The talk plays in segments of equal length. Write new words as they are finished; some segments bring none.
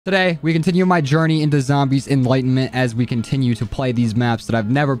Today, we continue my journey into Zombies Enlightenment as we continue to play these maps that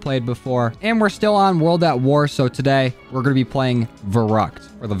I've never played before. And we're still on World at War, so today, we're going to be playing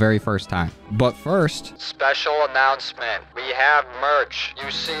Verruckt for the very first time. But first... Special announcement. We have merch.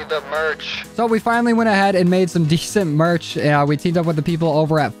 You see the merch. So we finally went ahead and made some decent merch. We teamed up with the people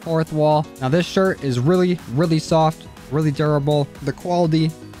over at Fourth Wall. Now, this shirt is really soft, really durable. The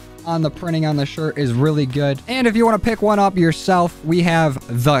quality on the printing on the shirt is really good. And if you want to pick one up yourself, we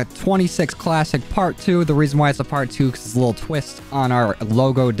have the 26 Classic Part 2. The reason why it's a Part 2 because it's a little twist on our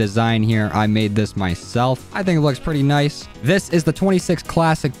logo design here. I made this myself. I think it looks pretty nice. This is the 26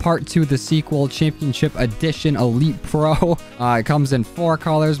 Classic Part 2, the sequel, Championship Edition Elite Pro. It comes in 4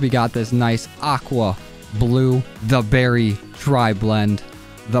 colors. We got this nice aqua blue, the berry tri-blend,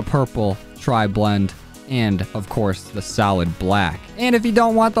 the purple tri-blend, and of course the solid black. And if you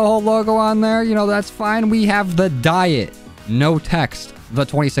don't want the whole logo on there, you know, that's fine. We have the diet, no text, the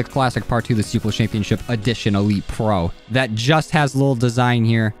 26 Classic Part 2, the sequel Championship Edition Elite Pro, that just has a little design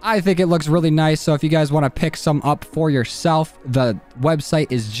here. I think it looks really nice. So if you guys want to pick some up for yourself, the website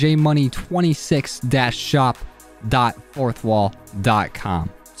is jmoney26-shop.fourthwall.com.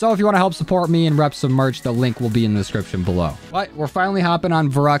 So if you want to help support me and rep some merch, the link will be in the description below. But we're finally hopping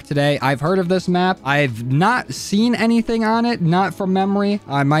on Verruckt today. I've heard of this map. I've not seen anything on it, not from memory.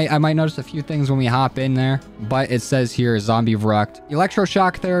 I might notice a few things when we hop in there, but it says here, Zombie Verruckt.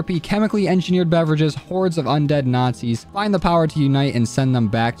 Electroshock therapy, chemically engineered beverages, hordes of undead Nazis. Find the power to unite and send them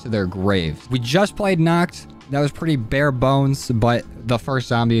back to their graves. We just played Knocked. That was pretty bare bones, but the first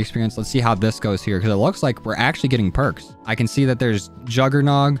zombie experience. Let's see how this goes here, because it looks like we're actually getting perks. I can see that there's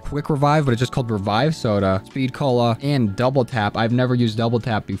Juggernog, Quick Revive, but it's just called Revive Soda, Speed Cola, and Double Tap. I've never used Double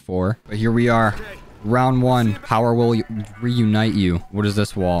Tap before, but here we are. Round 1, power will reunite you. What is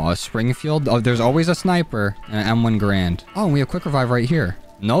this wall? A Springfield? Oh, there's always a sniper and an M1 Grand. Oh, and we have Quick Revive right here.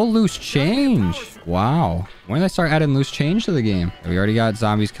 No loose change. Wow. When did I start adding loose change to the game? We already got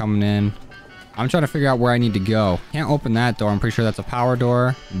zombies coming in. I'm trying to figure out where I need to go. Can't open that door. I'm pretty sure that's a power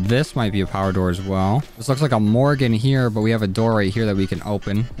door. This might be a power door as well. This looks like a Morgan here, but we have a door right here that we can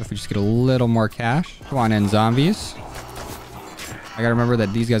open if we just get a little more cash. Come on in, zombies. I gotta remember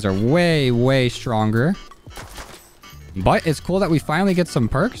that these guys are way stronger. But it's cool that we finally get some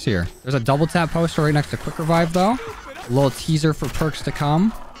perks here. There's a double tap poster right next to Quick Revive, though. A little teaser for perks to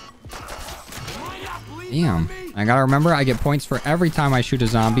come. Damn. I gotta remember, I get points for every time I shoot a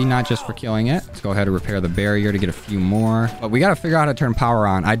zombie, not just for killing it. Let's go ahead and repair the barrier to get a few more. But we gotta figure out how to turn power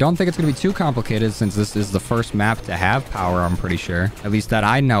on. I don't think it's gonna be too complicated since this is the first map to have power, I'm pretty sure. At least that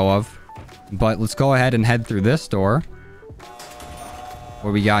I know of. But let's go ahead and head through this door.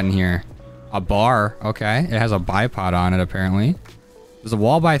 What we got in here? A bar. Okay. It has a bipod on it, apparently. There's a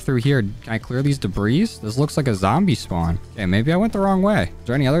wall by through here. Can I clear these debris? This looks like a zombie spawn. Okay, maybe I went the wrong way. Is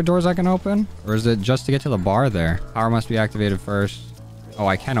there any other doors I can open? Or is it just to get to the bar there? Power must be activated first. Oh,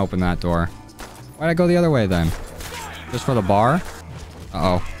 I can open that door. Why'd I go the other way then? Just for the bar?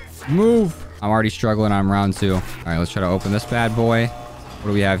 Uh-oh. Move! I'm already struggling on round 2. All right, let's try to open this bad boy. What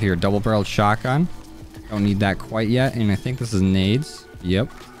do we have here? Double-barreled shotgun. Don't need that quite yet. And I think this is nades. Yep.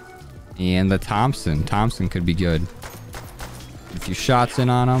 And the Thompson. Thompson could be good. A few shots in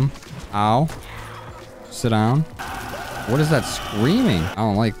on him. Ow. Sit down. What is that screaming? I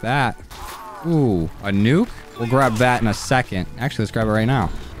don't like that. Ooh, a nuke? We'll grab that in a second. Actually, let's grab it right now.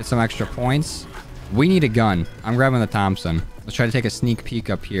 Get some extra points. We need a gun. I'm grabbing the Thompson. Let's try to take a sneak peek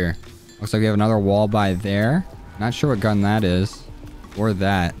up here. Looks like we have another wall by there. Not sure what gun that is. Or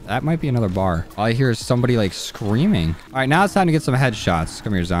that. That might be another bar. All I hear is somebody like screaming. All right, now it's time to get some headshots.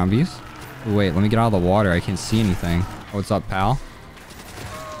 Come here, zombies. Ooh, wait, let me get out of the water. I can't see anything. What's up, pal?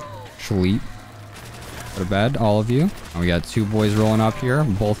 Sleep. Go to bed, all of you. Oh, we got 2 boys rolling up here.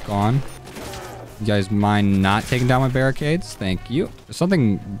 Both gone. You guys mind not taking down my barricades? Thank you. There's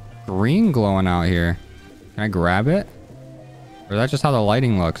something green glowing out here. Can I grab it? Or is that just how the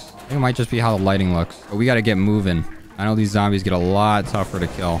lighting looks? I think it might just be how the lighting looks. But we got to get moving. I know these zombies get a lot tougher to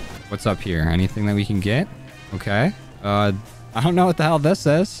kill. What's up here? Anything that we can get? Okay. I don't know what the hell this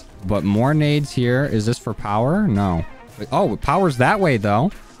is. But more nades here. Is this for power? No. Oh, power's that way,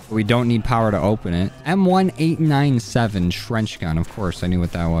 though. But we don't need power to open it. M1897 trench gun. Of course, I knew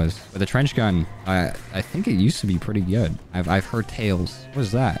what that was. But the trench gun, I think it used to be pretty good. I've heard tales. What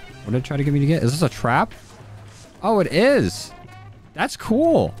is that? What did it try to get me to get? Is this a trap? Oh, it is. That's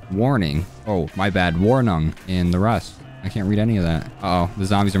cool. Warning. Oh, my bad. Warnung and the rest. I can't read any of that. Uh-oh. The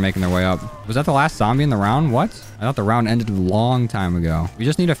zombies are making their way up. Was that the last zombie in the round? What? I thought the round ended a long time ago. We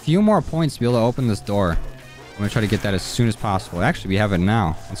just need a few more points to be able to open this door. gonna try to get that as soon as possible. Actually, we have it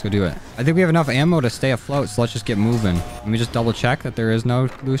now. Let's go do it. I think we have enough ammo to stay afloat, so let's just get moving. Let me just double check that there is no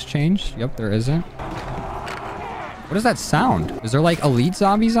loose change. Yep, there isn't. What is that sound? Is there like elite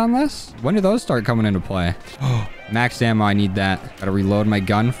zombies on this? When do those start coming into play? Oh, max ammo, I need that. Gotta reload my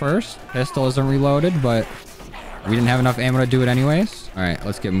gun first. Pistol isn't reloaded, but we didn't have enough ammo to do it anyways. All right,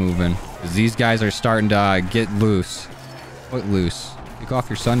 let's get moving. 'Cause these guys are starting to get loose. Foot loose. Take off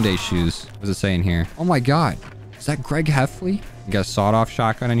your Sunday shoes. What does it say in here? Oh my God. Is that Greg Heffley? You got a sawed-off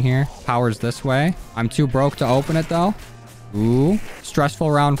shotgun in here. Power's this way. I'm too broke to open it though. Ooh.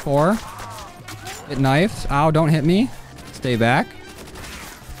 Stressful round 4. Get knifed. Ow, don't hit me. Stay back.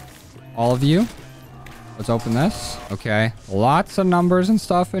 All of you. Let's open this. Okay. Lots of numbers and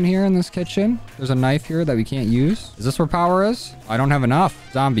stuff in here in this kitchen. There's a knife here that we can't use. Is this where power is? I don't have enough.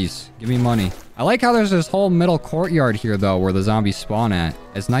 Zombies. Give me money. I like how there's this whole middle courtyard here, though, where the zombies spawn at.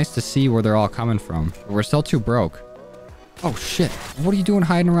 It's nice to see where they're all coming from. But we're still too broke. Oh, shit. What are you doing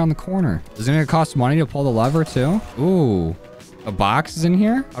hiding around the corner? Is it going to cost money to pull the lever, too? Ooh. A box is in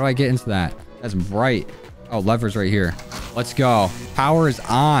here? How do I get into that? That's bright. Oh, lever's right here. Let's go. Power is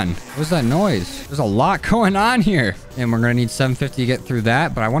on. What was that noise? There's a lot going on here. And we're going to need 750 to get through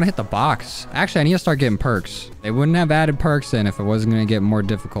that, but I want to hit the box. Actually, I need to start getting perks. They wouldn't have added perks in if it wasn't going to get more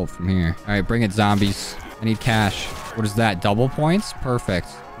difficult from here. All right, bring it, zombies. I need cash. What is that? Double points? Perfect.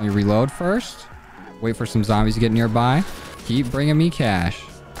 Let me reload first. Wait for some zombies to get nearby. Keep bringing me cash.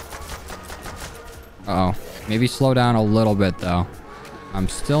 Uh-oh. Maybe slow down a little bit, though. I'm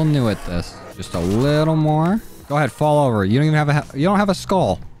still new at this. Just a little more. Go ahead, fall over. You don't even have you don't have a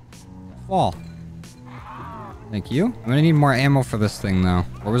skull. Fall. Thank you. I'm gonna need more ammo for this thing, though.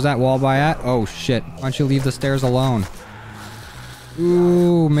 Where was that wall by at? Oh, shit. Why don't you leave the stairs alone?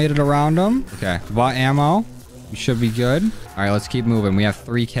 Ooh, made it around them. Okay, bought ammo. We should be good. All right, let's keep moving. We have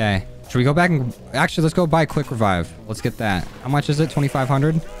 3K. Should we go back and... Actually, let's go buy Quick Revive. Let's get that. How much is it?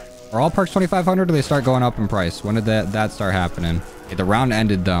 2,500? Are all perks 2,500 or do they start going up in price? When did that start happening? Okay, the round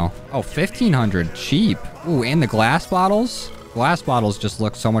ended, though. Oh, 1,500. Cheap. Ooh, and the glass bottles? Glass bottles just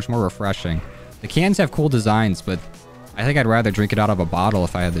look so much more refreshing. The cans have cool designs, but I think I'd rather drink it out of a bottle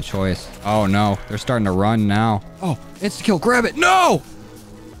if I had the choice. Oh, no. They're starting to run now. Oh, insta-kill. Grab it. No!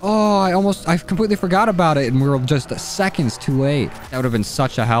 Oh, I completely forgot about it, and we were just seconds too late. That would have been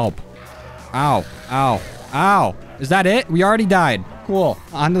such a help. Ow. Ow. Ow. Is that it? We already died. Cool.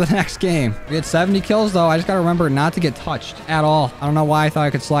 On to the next game. We had 70 kills, though. I just got to remember not to get touched at all. I don't know why I thought I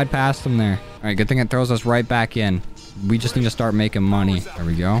could slide past them there. All right, good thing it throws us right back in. We just need to start making money. There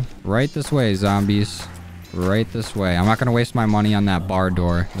we go. Right this way, zombies. Right this way. I'm not going to waste my money on that bar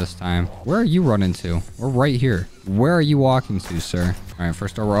door this time. Where are you running to? We're right here. Where are you walking to, sir? All right,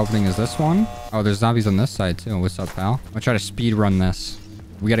 first door we're opening is this one. Oh, there's zombies on this side, too. What's up, pal? I'm going to try to speed run this.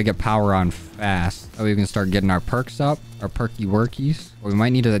 We got to get power on fast. So we can start getting our perks up, our perky workies. We might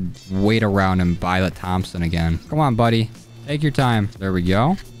need to wait around and buy the Thompson again. Come on, buddy. Take your time. There we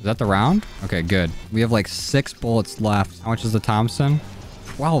go. Is that the round? Okay, good. We have like 6 bullets left. How much is the Thompson?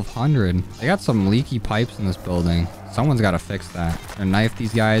 1,200. They got some leaky pipes in this building. Someone's got to fix that. Or knife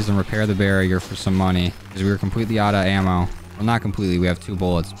these guys and repair the barrier for some money. Because we were completely out of ammo. Well, not completely. We have 2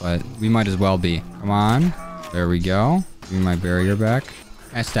 bullets, but we might as well be. Come on. There we go. Give me my barrier back.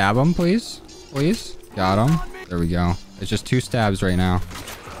 Can I stab him, please? Please? Got him. There we go. It's just 2 stabs right now.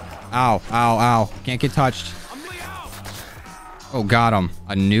 Ow. Ow. Ow. Can't get touched. Oh, got him.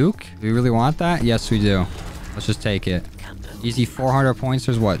 A nuke? Do we really want that? Yes, we do. Let's just take it. Easy 400 points.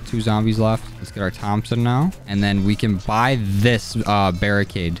 There's what? 2 zombies left. Let's get our Thompson now. And then we can buy this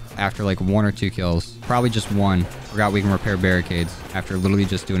barricade after like 1 or 2 kills. Probably just 1. Forgot we can repair barricades after literally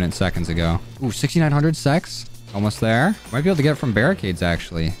just doing it seconds ago. Ooh, 6,900 secs. Almost there. Might be able to get it from barricades,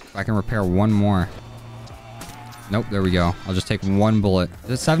 actually. If I can repair 1 more. Nope, there we go. I'll just take 1 bullet.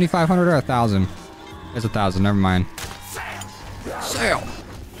 Is it 7,500 or 1,000? It's 1,000. Never mind. Sail!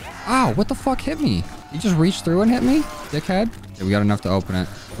 Ow, what the fuck hit me? You just reached through and hit me? Dickhead? Okay, we got enough to open it.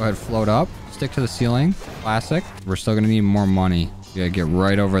 Go ahead, float up. Stick to the ceiling. Classic. We're still gonna need more money. We gotta get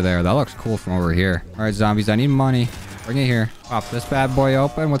right over there. That looks cool from over here. All right, zombies, I need money. Bring it here. Pop this bad boy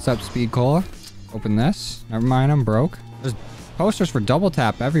open. What's up, Speed Cola? Open this. Never mind, I'm broke. There's posters for double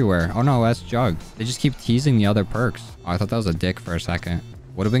tap everywhere. Oh no, that's Jug. They just keep teasing the other perks. Oh, I thought that was a dick for a second.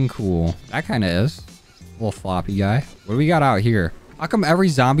 Would have been cool. That kind of is. Little floppy guy. What do we got out here? How come every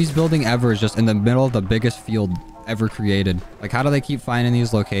zombies building ever is just in the middle of the biggest field ever created? Like, how do they keep finding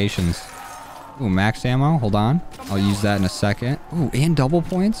these locations? Ooh, max ammo. Hold on. I'll use that in a second. Ooh, and double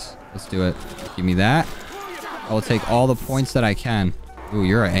points. Let's do it. Give me that. I will take all the points that I can. Ooh,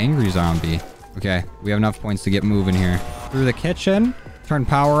 you're an angry zombie. Okay, we have enough points to get moving here. Through the kitchen. Turn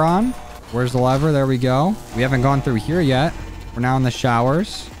power on. Where's the lever? There we go. We haven't gone through here yet. We're now in the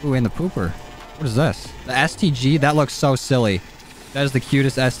showers. Ooh, and the pooper. What is this? The STG? That looks so silly. That is the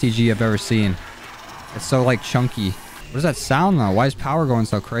cutest STG I've ever seen. It's so, like, chunky. What does that sound, though? Why is power going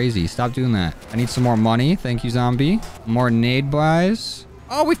so crazy? Stop doing that. I need some more money. Thank you, zombie. More nade buys.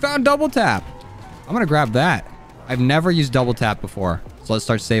 Oh, we found double tap. I'm gonna grab that. I've never used double tap before. So let's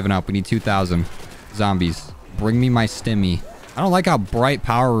start saving up. We need 2,000 zombies. Bring me my stimmy. I don't like how bright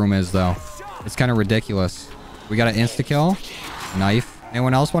power room is, though. It's kind of ridiculous. We got an insta-kill. Knife.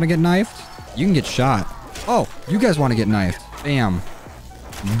 Anyone else want to get knifed? You can get shot. Oh, you guys want to get knifed. Bam.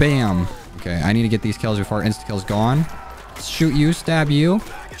 Bam. Okay, I need to get these kills before insta-kill's gone. Shoot you, stab you.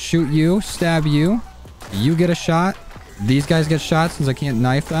 Shoot you, stab you. You get a shot. These guys get shot since I can't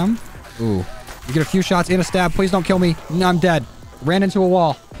knife them. Ooh. You get a few shots and a stab. Please don't kill me. No, I'm dead. Ran into a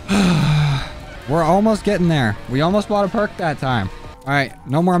wall. We're almost getting there. We almost bought a perk that time. All right,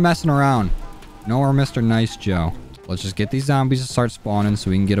 no more messing around. No more Mr. Nice Joe. Let's just get these zombies to start spawning so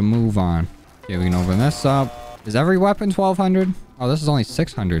we can get a move on. Okay, we can open this up. Is every weapon 1,200? Oh, this is only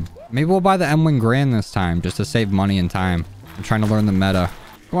 600. Maybe we'll buy the M1 Grand this time just to save money and time. I'm trying to learn the meta.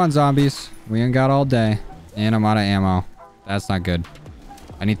 Come on, zombies. We ain't got all day. And I'm out of ammo. That's not good.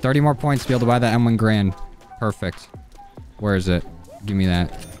 I need 30 more points to be able to buy the M1 Grand. Perfect. Where is it? Give me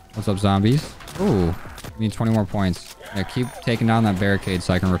that. What's up, zombies? Ooh. We need 20 more points. Yeah, keep taking down that barricade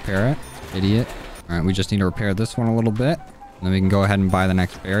so I can repair it. Idiot. All right, we just need to repair this one a little bit. And then we can go ahead and buy the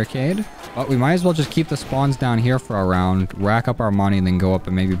next barricade. But we might as well just keep the spawns down here for a round, rack up our money, and then go up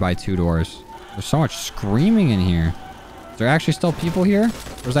and maybe buy 2 doors. There's so much screaming in here. Is there actually still people here?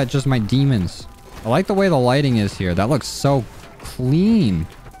 Or is that just my demons? I like the way the lighting is here. That looks so clean.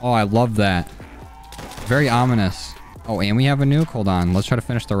 Oh, I love that. Very ominous. Oh, and we have a nuke? Hold on. Let's try to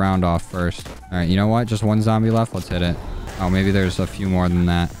finish the round off first. All right, you know what? Just one zombie left. Let's hit it. Oh, maybe there's a few more than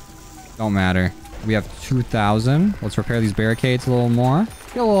that. Don't matter. We have 2,000. Let's repair these barricades a little more.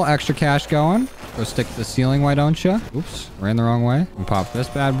 Get a little extra cash going. Go stick to the ceiling, why don't you? Oops, ran the wrong way. And pop this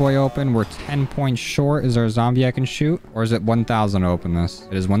bad boy open. We're 10 points short. Is there a zombie I can shoot? Or is it 1,000 to open this?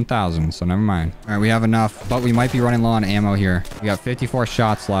 It is 1,000, so never mind. All right, we have enough, but we might be running low on ammo here. We got 54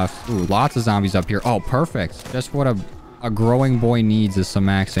 shots left. Ooh, lots of zombies up here. Oh, perfect. Just what a growing boy needs is some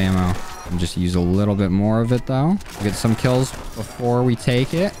max ammo. And just use a little bit more of it, though. We'll get some kills before we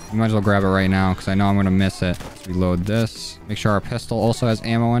take it. We might as well grab it right now because I know I'm going to miss it. Let's reload this. Make sure our pistol also has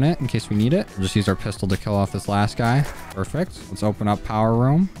ammo in it in case we need it. We'll just use our pistol to kill off this last guy. Perfect. Let's open up power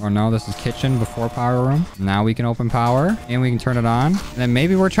room. Or no, this is kitchen before power room. Now we can open power and we can turn it on. And then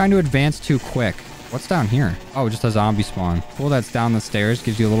maybe we're trying to advance too quick. What's down here? Oh, just a zombie spawn. Cool, that's down the stairs.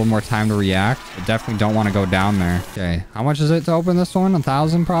 Gives you a little more time to react. But definitely don't want to go down there. Okay, how much is it to open this one?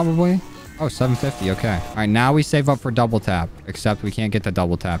 1,000 probably? Oh, 750. Okay. All right, now we save up for double tap. Except we can't get the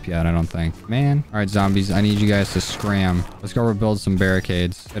double tap yet, I don't think. Man. All right, zombies, I need you guys to scram. Let's go rebuild some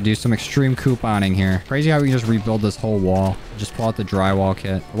barricades. Gotta do some extreme couponing here. Crazy how we can just rebuild this whole wall. Just pull out the drywall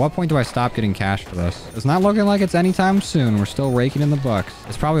kit. At what point do I stop getting cash for this? It's not looking like it's anytime soon. We're still raking in the bucks.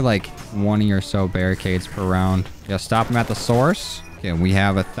 It's probably like 20 or so barricades per round. Yeah, stop them at the source. Okay, we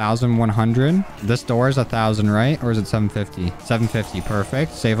have 1,100. This door is 1,000, right? Or is it 750? 750,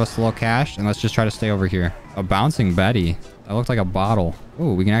 perfect. Save us a little cash, and let's just try to stay over here. A bouncing Betty. That looked like a bottle.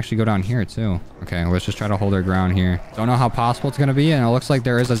 Oh, we can actually go down here, too. Okay, let's just try to hold our ground here. Don't know how possible it's going to be, and it looks like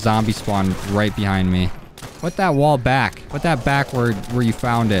there is a zombie spawn right behind me. Put that wall back. Put that back where you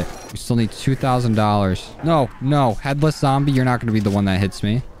found it. We still need $2,000. No, no. Headless zombie, you're not going to be the one that hits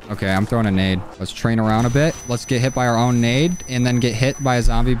me. Okay, I'm throwing a nade. Let's train around a bit. Let's get hit by our own nade and then get hit by a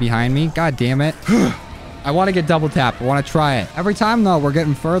zombie behind me. God damn it. I want to get double tap. I want to try it. Every time, though, we're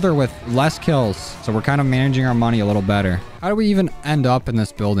getting further with less kills. So we're kind of managing our money a little better. How do we even end up in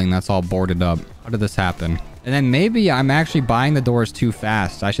this building that's all boarded up? How did this happen? And then maybe I'm actually buying the doors too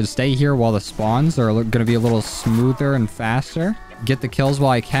fast. I should stay here while the spawns are going to be a little smoother and faster. Get the kills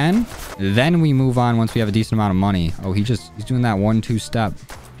while I can. Then we move on once we have a decent amount of money. Oh, he's doing that 1-2 step.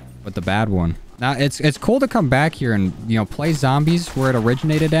 But the bad one. Now, it's cool to come back here and, you know, play zombies where it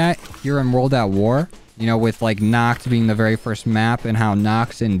originated at, here in World at War. You know, with, like, Noct being the very first map and how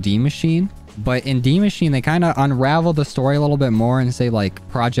Noct's in D Machine. But in D Machine, they kind of unraveled the story a little bit more and say, like,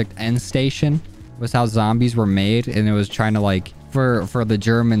 Project End Station was how zombies were made. And it was trying to, like, for the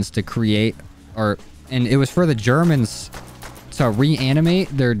Germans to create, and it was for the Germans to reanimate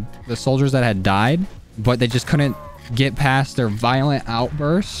the soldiers that had died. But they just couldn't get past their violent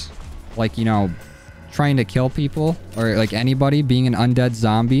outbursts, like, you know, trying to kill people or like anybody, being an undead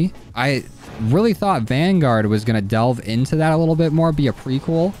zombie. I really thought Vanguard was going to delve into that a little bit more, be a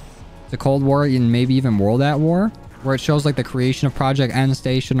prequel to Cold War and maybe even World at War. where it shows like the creation of Project End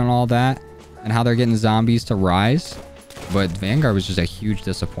Station and all that, and how they're getting zombies to rise. But Vanguard was just a huge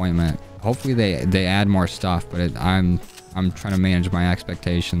disappointment. Hopefully they add more stuff, but I'm trying to manage my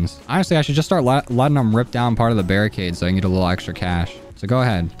expectations. Honestly, I should just start letting them rip down part of the barricade so I can get a little extra cash. So go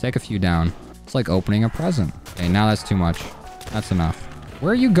ahead, take a few down. It's like opening a present. Okay, now that's too much. That's enough.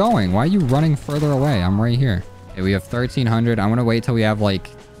 Where are you going? Why are you running further away? I'm right here. Okay, we have 1,300. I'm gonna wait till we have like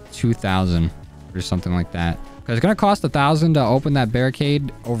 2,000 or something like that. Because it's gonna cost 1,000 to open that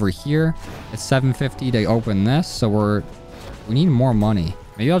barricade over here. It's 750 to open this, so we need more money.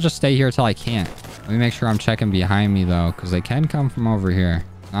 Maybe I'll just stay here till I can't. Let me make sure I'm checking behind me though, because they can come from over here.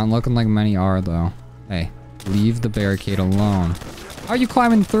 Not looking like many are though. Hey, leave the barricade alone. How are you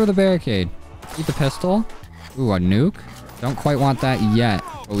climbing through the barricade? Eat the pistol. Ooh, a nuke. Don't quite want that yet,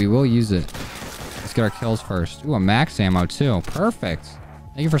 but we will use it. Let's get our kills first. Ooh, a max ammo too. Perfect.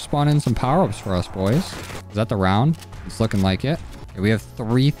 Thank you for spawning some power-ups for us, boys. Is that the round? It's looking like it. Okay, we have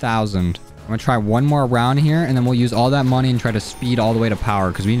 3,000. I'm gonna try one more round here, and then we'll use all that money and try to speed all the way to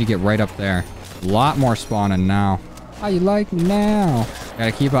power, because we need to get right up there. A lot more spawning now. How you like me now?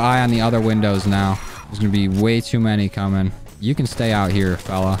 Gotta keep an eye on the other windows now. There's gonna be way too many coming. You can stay out here,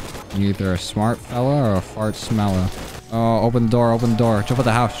 fella. You're either a smart fella or a fart smeller. Oh, open the door, open the door. Jump out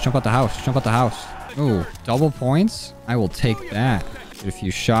the house, jump out the house, jump out the house. Ooh, double points? I will take that. Get a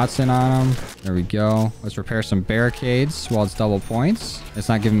few shots in on them. There we go. Let's repair some barricades while it's double points. It's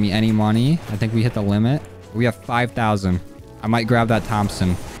not giving me any money. I think we hit the limit. We have 5,000. I might grab that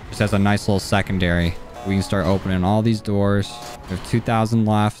Thompson. Just as a nice little secondary. We can start opening all these doors. We have 2,000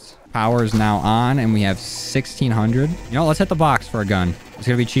 left. Power is now on, and we have 1,600. You know, let's hit the box for a gun. It's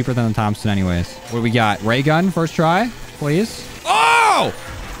gonna be cheaper than the Thompson anyways. What do we got? Ray gun, first try, please. Oh!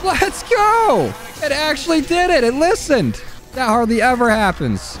 Let's go! It actually did it. It listened. That hardly ever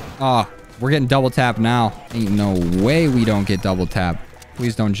happens. Oh, we're getting double tap now. Ain't no way we don't get double tap.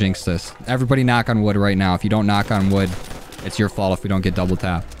 Please don't jinx this. Everybody knock on wood right now. If you don't knock on wood, it's your fault if we don't get double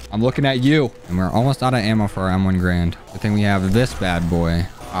tap. I'm looking at you. And we're almost out of ammo for our M1 Grand. Good thing we have this bad boy.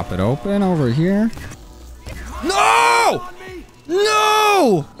 Pop it open over here. No!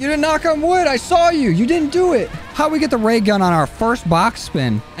 No! You didn't knock on wood. I saw you. You didn't do it. How'd we get the ray gun on our first box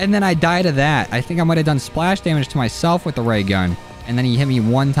spin? And then I died to that. I think I might have done splash damage to myself with the ray gun. And then he hit me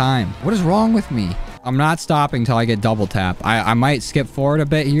one time. What is wrong with me? I'm not stopping till I get double tap. I might skip forward a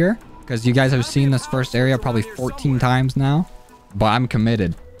bit here, because you guys have seen this first area probably 14 times now. But I'm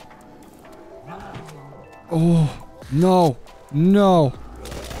committed. Oh, no. No.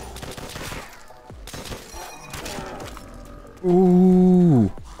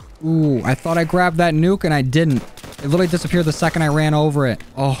 Ooh. Ooh, I thought I grabbed that nuke and I didn't. It literally disappeared the second I ran over it.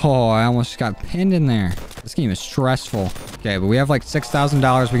 Oh, I almost got pinned in there. This game is stressful. Okay, but we have like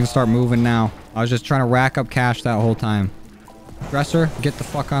 $6,000. We can start moving now. I was just trying to rack up cash that whole time. Dresser, get the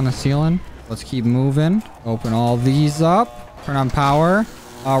fuck on the ceiling. Let's keep moving. Open all these up. Turn on power.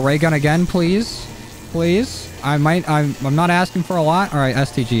 Ray gun again, please. Please. I'm not asking for a lot. All right,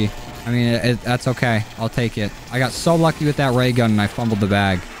 STG. I mean, that's okay. I'll take it. I got so lucky with that ray gun and I fumbled the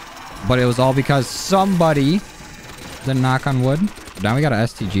bag. But it was all because somebody didn't knock on wood. Now we got an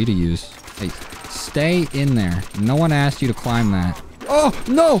STG to use. Hey, stay in there. No one asked you to climb that. Oh,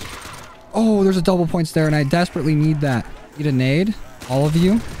 no! Oh, there's a double points there and I desperately need that. Need a nade? All of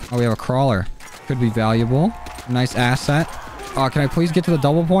you? Oh, we have a crawler. Could be valuable. Nice asset. Oh, can I please get to the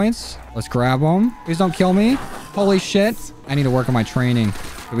double points? Let's grab them. Please don't kill me. Holy shit. I need to work on my training.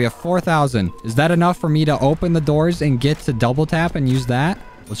 We have 4,000. Is that enough for me to open the doors and get to double tap and use that?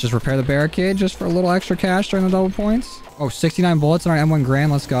 Let's just repair the barricade just for a little extra cash during the double points. Oh, 69 bullets in our M1 Grand.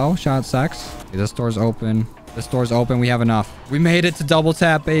 Let's go. Shot sex. Okay, this door's open. This door's open. We have enough. We made it to double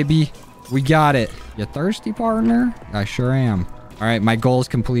tap, baby. We got it. You thirsty, partner? I sure am. All right, my goal is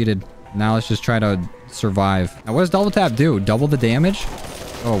completed. Now let's just try to survive. Now, what does double tap do? Double the damage?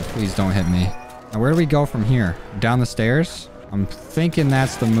 Oh, please don't hit me. Now, where do we go from here? Down the stairs? I'm thinking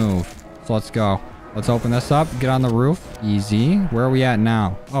that's the move. So let's go. Let's open this up. Get on the roof. Easy. Where are we at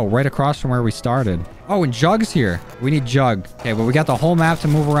now? Oh, right across from where we started. Oh, and Jug's here. We need Jug. Okay, but we got the whole map to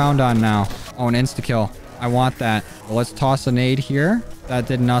move around on now. Oh, an insta-kill. I want that. Well, let's toss a nade here. That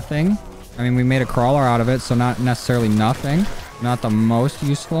did nothing. I mean, we made a crawler out of it, so not necessarily nothing. Not the most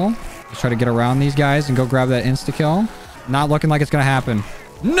useful. Let's try to get around these guys and go grab that insta-kill. Not looking like it's gonna happen.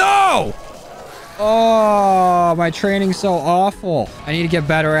 No! Oh, my training's so awful. I need to get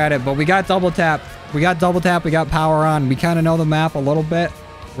better at it, but we got double tap. We got double tap. We got power on. We kind of know the map a little bit.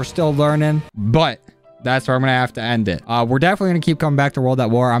 We're still learning, but that's where I'm gonna have to end it. We're definitely gonna keep coming back to World at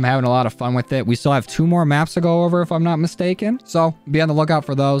War. I'm having a lot of fun with it. We still have 2 more maps to go over if I'm not mistaken, so be on the lookout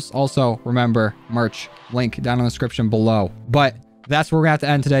for those. Also, remember, merch link down in the description below. But that's where we're gonna have to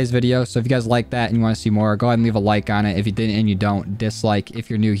end today's video. So if you guys like that and you want to see more, go ahead and leave a like on it. If you didn't and you don't, dislike. If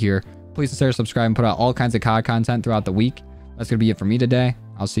you're new here, please consider subscribing and put out all kinds of COD content throughout the week. That's gonna be it for me today.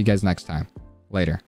 I'll see you guys next time. Later.